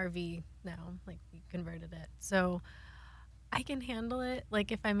an RV now. Like we converted it. So I can handle it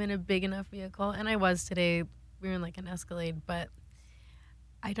like if I'm in a big enough vehicle, and I was today. We were in like an Escalade, but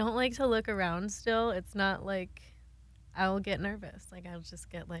I don't like to look around still. It's not like I'll get nervous. Like I'll just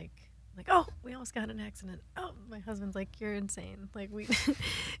get like, oh, we almost got in an accident. Oh, my husband's like, you're insane. Like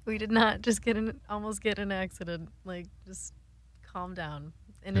we did not just almost get in an accident. Like just calm down.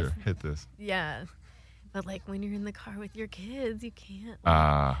 And Here, hit this. Yeah. But like when you're in the car with your kids, you can't.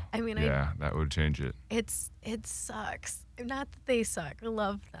 Yeah, that would change it. It sucks. Not that they suck. I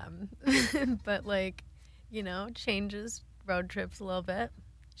love them. But like, changes road trips a little bit.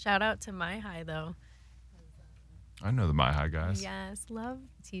 Shout out to My High though. I know the My High guys. Yes, love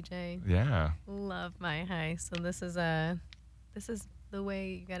TJ. Yeah. Love My High. So this is the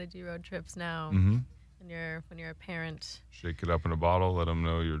way you got to do road trips now. Mm-hmm. When you're a parent. Shake it up in a bottle. Let them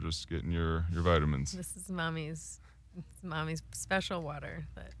know you're just getting your vitamins. This is mommy's special water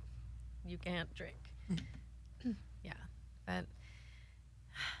that you can't drink. Yeah, but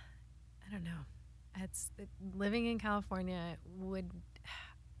I don't know. Living in California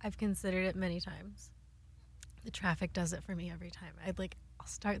I've considered it many times. The traffic does it for me every time. I'll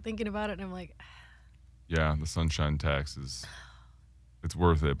start thinking about it and I'm like, yeah, the sunshine tax it's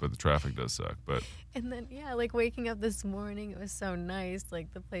worth it, but the traffic does suck. But and then like waking up this morning, it was so nice.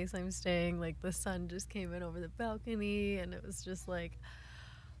 Like the place I'm staying, like the sun just came in over the balcony, and it was just like,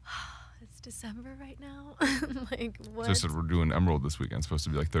 it's December right now. Like what? Just that we're doing Emerald this weekend. It's supposed to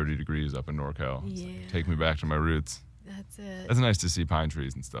be like 30 degrees up in NorCal. Yeah. Like, take me back to my roots. That's it. It's nice to see pine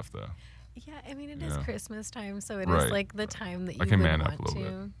trees and stuff, though. Yeah, I mean it is Christmas time, so it right. is like the time that you I can would man want up a little to.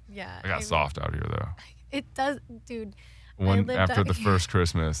 bit. Yeah, I got soft out here, though. It does, dude. After the first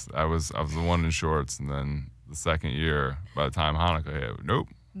Christmas, I was the one in shorts, and then the second year, by the time Hanukkah hit,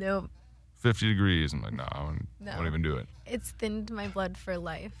 nope, 50 degrees. I'm like, no, I won't even do it. It's thinned my blood for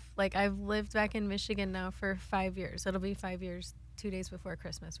life. Like I've lived back in Michigan now for 5 years. It'll be 5 years. 2 days before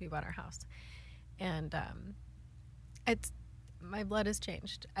Christmas, we bought our house, and my blood has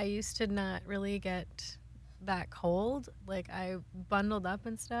changed. I used to not really get that cold. Like I bundled up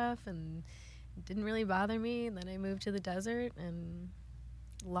and stuff, and it didn't really bother me. And then I moved to the desert and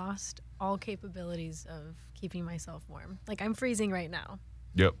lost all capabilities of keeping myself warm. Like I'm freezing right now.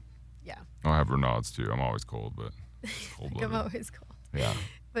 Yep. Yeah. I have Renaud's too. I'm always cold, but cold-blooded. I'm always cold. Yeah.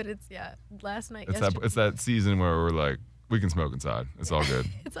 But last night. It's that season where we're like, we can smoke inside. It's all good.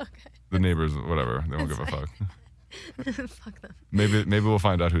 It's okay. The neighbors, whatever, they don't give a fuck. Fuck them. Maybe we'll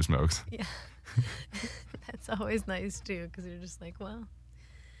find out who smokes. Yeah. That's always nice too, because you're just like, well,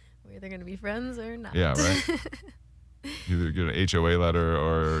 we're either going to be friends or not. Yeah, right. Either get an HOA letter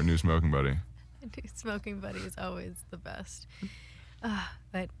or a new smoking buddy. A new smoking buddy is always the best.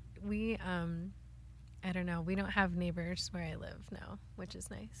 But we, I don't know, we don't have neighbors where I live now, which is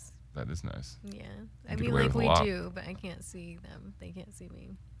nice. That is nice. Yeah. You I get mean, away like with a we lot. do, but I can't see them. They can't see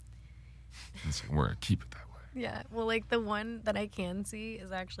me. We're going to keep it that way. Yeah. Well, like the one that I can see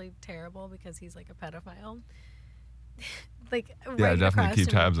is actually terrible because he's like a pedophile. Like Yeah, right definitely across keep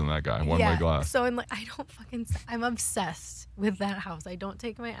from me. tabs on that guy. One-way glass. So I'm obsessed with that house. I don't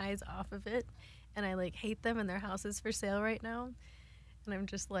take my eyes off of it, and I like hate them. And their house is for sale right now, and I'm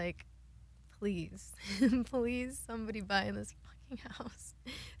just like, please, please, somebody buy this fucking house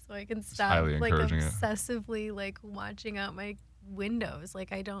so I can stop highly like encouraging it. obsessively like watching out my windows.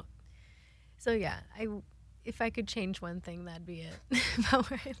 Like I don't. So yeah, if I could change one thing, that'd be it about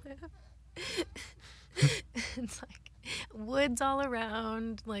where I live. It's like woods all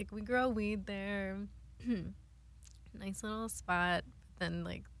around. Like we grow weed there. Nice little spot. Then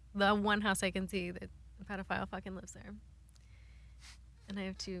like the one house I can see, that the pedophile fucking lives there. And I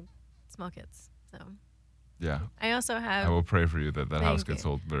have 2 small kids. So Yeah. I also have. I will pray for you that Thank house gets you.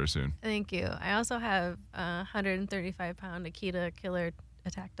 sold very soon. Thank you. I also have a 135-pound Akita killer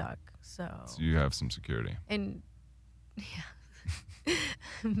attack dog. So You have some security. and yeah,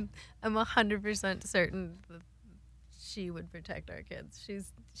 I'm 100% certain that she would protect our kids.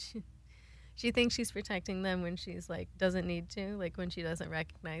 She thinks she's protecting them when she's like doesn't need to, like when she doesn't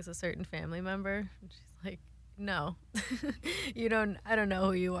recognize a certain family member. And she's like, no, you don't. I don't know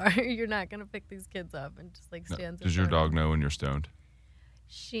who you are. You're not gonna pick these kids up, and just like No. stands. Does your dog know when you're stoned?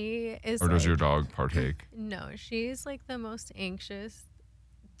 She is. Or does like- your dog partake? No, she's like the most anxious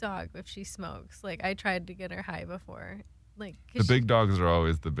dog if she smokes. Like I tried to get her high before. Like 'cause The big dogs are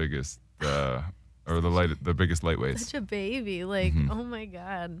always the biggest, or the biggest lightweights. such a baby. Like Mhm. oh my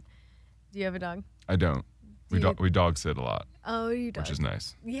god. Do you have a dog? I don't. We Do you- we dog sit a lot, Oh, you dog. which is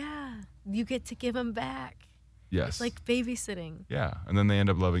nice. Yeah, you get to give them back. Yes. It's like babysitting. Yeah, and then they end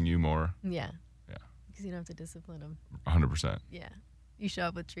up loving you more. Yeah. Yeah. Because you don't have to discipline them. 100%. Yeah. You show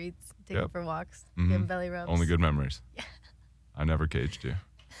up with treats, take Yep. them for walks, Mhm. give them belly rubs. Only good memories. Yeah. I never caged you.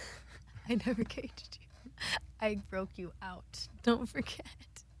 I never caged you. I broke you out. Don't forget.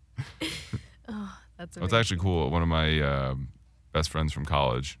 Oh, that's Well, it's amazing. actually cool. One of my best friends from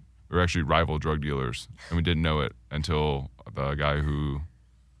college, we were actually rival drug dealers, and we didn't know it until the guy who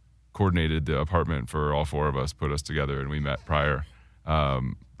coordinated the apartment for all four of us put us together, and we met prior.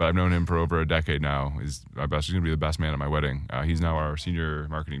 But I've known him for over a decade now. He's my best. He's gonna be the best man at my wedding. He's now our senior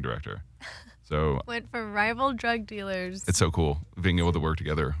marketing director. So Went from rival drug dealers. it's so cool being able to work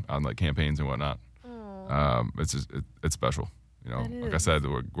together on like campaigns and whatnot. Oh, It's just, it's special. You know, It like I is. said,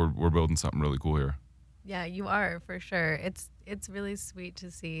 we're building something really cool here. yeah, you are for sure. It's really sweet to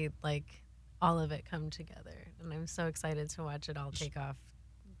see like all of it come together, and I'm so excited to watch it all take off,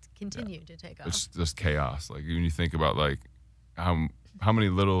 continue to take off. It's just chaos. Like when you think about like how many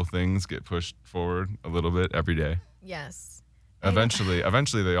little things get pushed forward a little bit every day. Yes.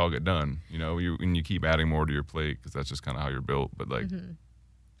 Eventually they all get done. You know, and you keep adding more to your plate because that's just kind of how you're built. But like,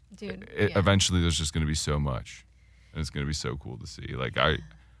 Dude, yeah. eventually there's just going to be so much, and it's going to be so cool to see. Like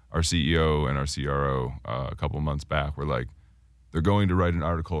our CEO and our CRO a couple months back were like, they're going to write an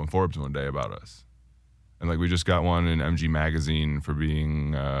article in Forbes one day about us, and like we just got one in MG Magazine for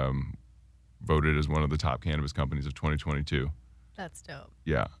being voted as one of the top cannabis companies of 2022. That's dope.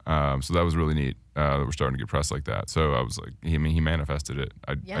 Yeah, so that was really neat that we're starting to get press like that. So I was like, he manifested it.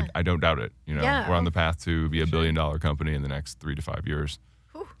 Yeah. I don't doubt it. You know, Yeah, we're on oh, the path to be a sure. billion-dollar company in the next 3 to 5 years.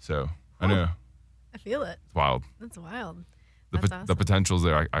 Whew. So I know I feel it. it's wild. That's wild. The That's the awesome. potential's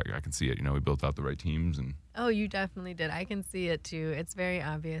there. I can see it. You know, we built out the right teams, and Oh, you definitely did. I can see it too. It's very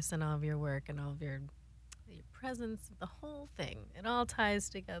obvious in all of your work and all of your presence, the whole thing. It all ties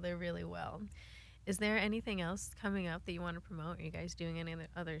together really well. Is there anything else coming up that you want to promote? Are you guys doing any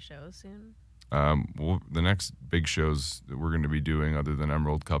other shows soon? well, the next big shows that we're going to be doing, other than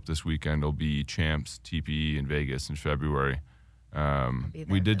Emerald Cup this weekend, will be Champs TPE in Vegas in February. be there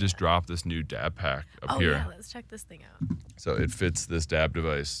We did for just that. drop this new dab pack up Oh here. yeah, let's check this thing out. So it fits this dab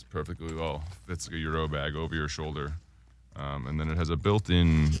device perfectly well. Fits a Euro bag over your shoulder. And then it has a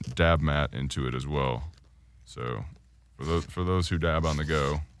built-in dab mat into it as well. So for those who dab on the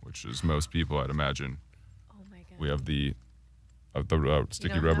go, which is most people, I'd imagine, Oh my god. we have the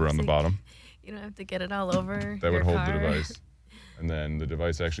sticky don't rubber have on the to- bottom You don't have to get it all over that your would hold car. the device. And then the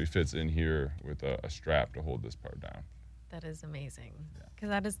device actually fits in here with a strap to hold this part down. That is amazing. Because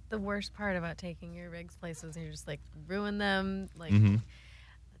that is the worst part about taking your rigs places. You're just like ruin them. Like Mhm.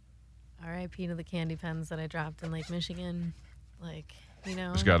 R.I.P. to the candy pens that I dropped in Lake Michigan. Like, you know.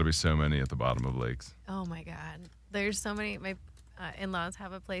 There's got to be so many at the bottom of lakes. Oh my God. There's so many. My in-laws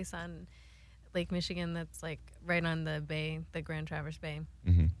have a place on Lake Michigan that's like right on the bay, the Grand Traverse Bay.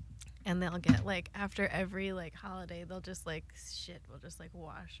 Mm-hmm. And they'll get like after every like holiday, they'll just like shit will just like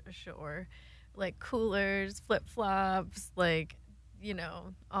wash ashore, like coolers, flip flops, like, you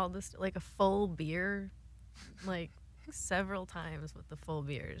know, all this, like a full beer, like several times with the full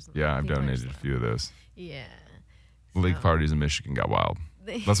beers. Yeah, I've People are donated a just few of those. Yeah. Lake So, parties in Michigan got wild.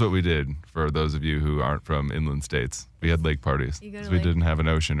 That's what we did for those of you who aren't from inland states. We had lake parties You go to because we lake- didn't have an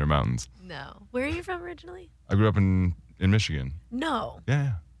ocean or mountains. No. Where are you from originally? I grew up in Michigan. No.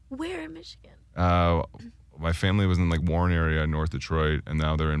 Yeah. Where in Michigan? My family was in like Warren area, North Detroit, and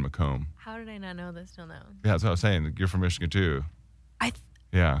now they're in Macomb. How did I not know this till now? Yeah, that's what I was saying. You're from Michigan too.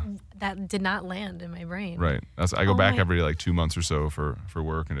 Yeah, That did not land in my brain. right. I go Oh back my- every like 2 months or so for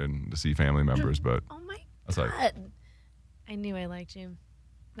work and then to see family members. But Oh my That's God. like- I knew I liked you.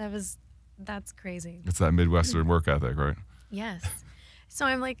 That's crazy. it's that Midwestern work ethic, right? Yes. So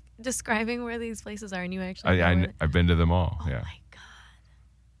I'm like describing where these places are, and you actually. know where I've been to them all. oh Yeah. my God.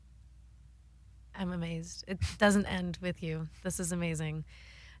 I'm amazed. It doesn't end with you. This is amazing.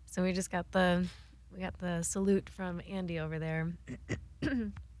 So we got the salute from Andy over there.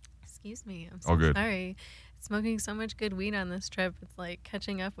 Excuse me. I'm so All good. sorry. Smoking so much good weed on this trip. It's like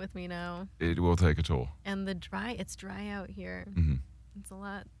catching up with me now. It will take a toll. And it's dry out here. Hmm. It's a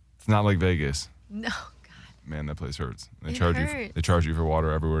lot. It's not like Vegas. No, God. Man, that place hurts. They It charge you. hurts. They charge you for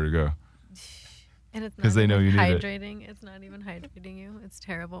water everywhere you go. And it's 'Cause not they know even you need it. hydrating. It's not even hydrating you. It's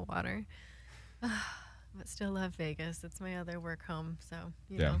terrible water. But still love Vegas. It's my other work home. So,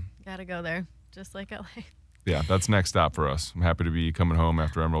 you Yeah. know, gotta go there. Just like LA. Yeah, that's next stop for us. I'm happy to be coming home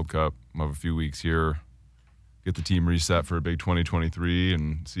after Emerald Cup. We'll have a few weeks here, get the team reset for a big 2023,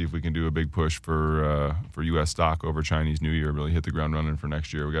 and see if we can do a big push for U.S. stock over Chinese New Year. Really hit the ground running for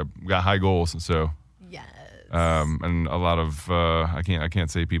next year. We got high goals, so Yes. and a lot of I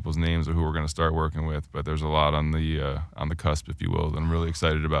can't say people's names of who we're going to start working with, but there's a lot on the cusp, if you will, that I'm really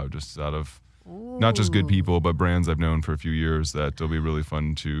excited about. Just out of not just good Ooh. people, but brands I've known for a few years that will be really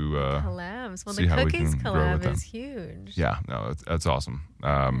fun to. Collabs. Well, see the how we cookies can grow with collab them. is huge. Yeah, no, that's awesome.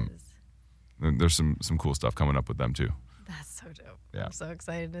 It is. There's some cool stuff coming up with them too. That's so dope. Yeah. I'm so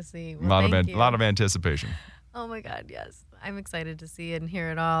excited to see. A Well, lot of anticipation. Oh my God, yes. I'm excited to see it and hear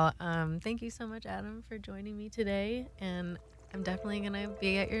it all. Thank you so much, Adam, for joining me today. And I'm definitely going to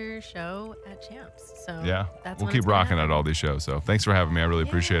be at your show at Champs. So Yeah, that's we'll when keep it's gonna rocking happen. at all these shows. So thanks for having me. I really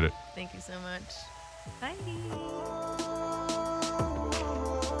appreciate it. Thank you so much. Bye.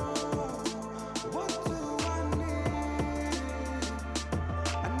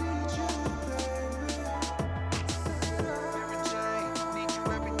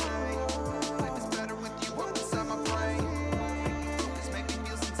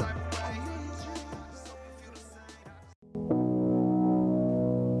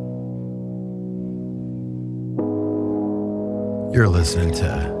 You're listening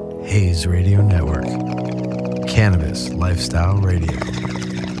to Hayes Radio Network, Cannabis Lifestyle Radio.